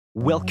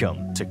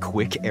Welcome to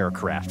Quick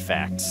Aircraft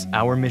Facts.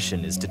 Our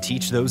mission is to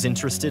teach those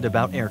interested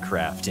about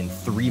aircraft in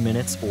 3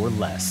 minutes or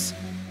less.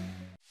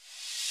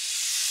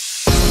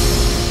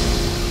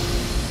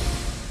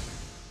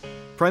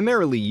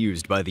 Primarily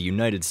used by the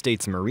United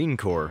States Marine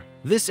Corps,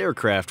 this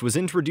aircraft was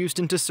introduced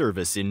into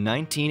service in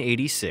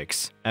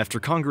 1986 after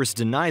Congress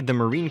denied the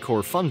Marine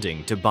Corps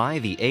funding to buy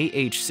the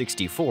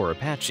AH-64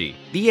 Apache.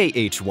 The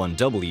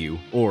AH-1w,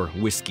 or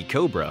Whiskey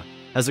Cobra,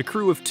 has a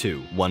crew of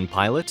 2, 1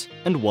 pilot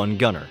and 1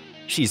 gunner.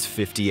 She's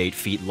 58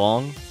 feet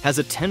long, has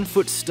a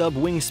 10-foot stub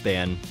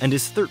wingspan, and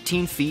is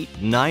 13 feet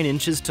 9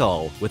 inches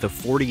tall with a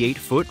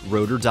 48-foot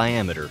rotor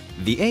diameter.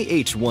 The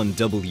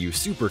AH-1w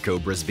Super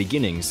Cobra's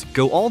beginnings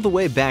go all the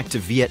way back to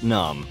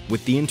Vietnam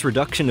with the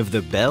introduction of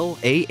the Bell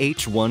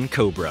AH-1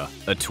 Cobra,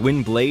 a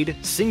twin-blade,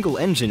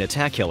 single-engine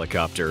attack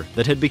helicopter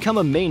that had become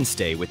a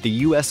mainstay with the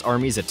U.S.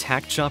 Army's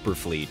attack chopper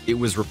fleet. It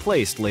was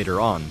replaced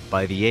later on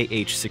by the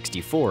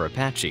AH-64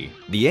 Apache.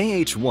 The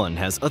AH-1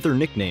 has other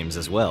nicknames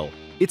as well.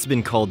 It's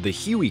been called the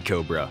Huey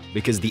Cobra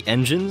because the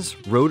engines,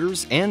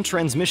 rotors, and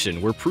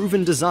transmission were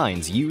proven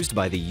designs used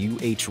by the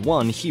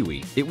UH-1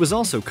 Huey. It was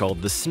also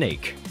called the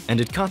Snake, and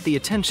it caught the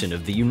attention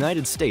of the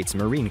United States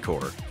Marine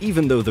Corps.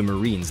 Even though the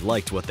Marines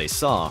liked what they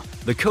saw,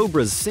 the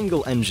Cobra's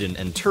single engine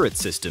and turret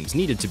systems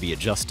needed to be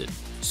adjusted.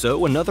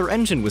 So another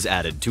engine was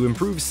added to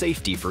improve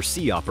safety for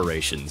sea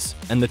operations,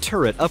 and the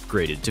turret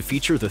upgraded to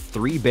feature the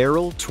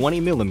 3-barrel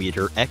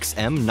 20mm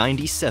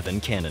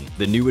XM97 cannon.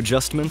 The new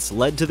adjustments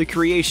led to the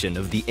creation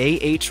of the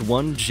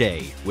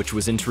AH-1J, which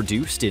was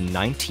introduced in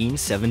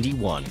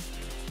 1971.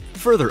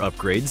 Further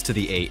upgrades to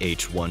the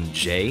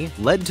AH-1J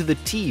led to the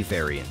T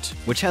variant,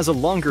 which has a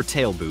longer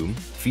tail boom,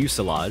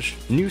 fuselage,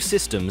 new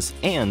systems,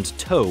 and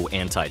TOW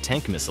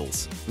anti-tank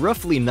missiles.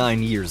 Roughly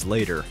 9 years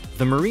later,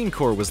 the Marine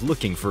Corps was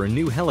looking for a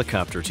new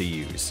helicopter to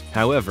use.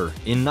 However,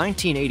 in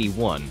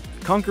 1981,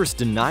 Congress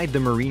denied the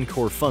Marine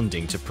Corps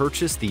funding to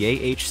purchase the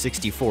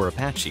AH-64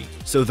 Apache,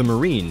 so the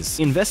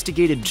Marines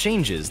investigated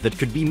changes that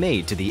could be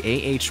made to the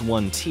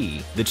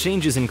AH-1T. The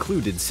changes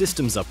included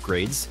systems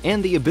upgrades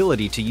and the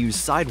ability to use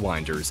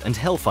Sidewinders and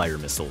Hellfire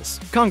missiles.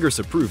 Congress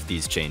approved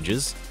these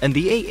changes, and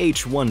the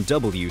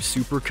AH-1w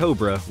Super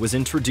Cobra was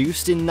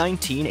introduced in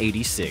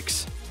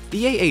 1986.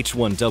 The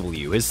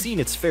AH-1w has seen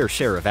its fair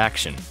share of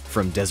action,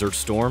 from Desert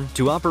Storm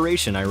to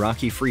Operation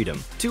Iraqi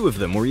Freedom. 2 of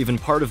them were even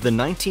part of the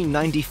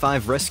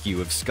 1995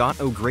 rescue of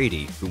Scott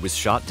O'Grady, who was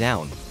shot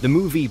down. The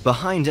movie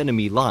Behind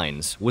Enemy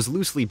Lines was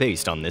loosely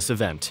based on this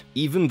event.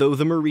 Even though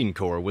the Marine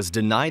Corps was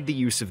denied the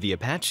use of the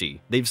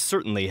Apache, they've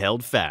certainly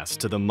held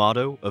fast to the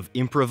motto of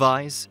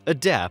improvise,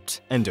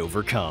 adapt, and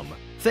overcome.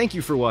 Thank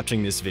you for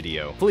watching this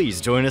video.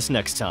 Please join us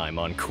next time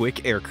on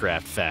Quick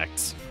Aircraft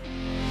Facts.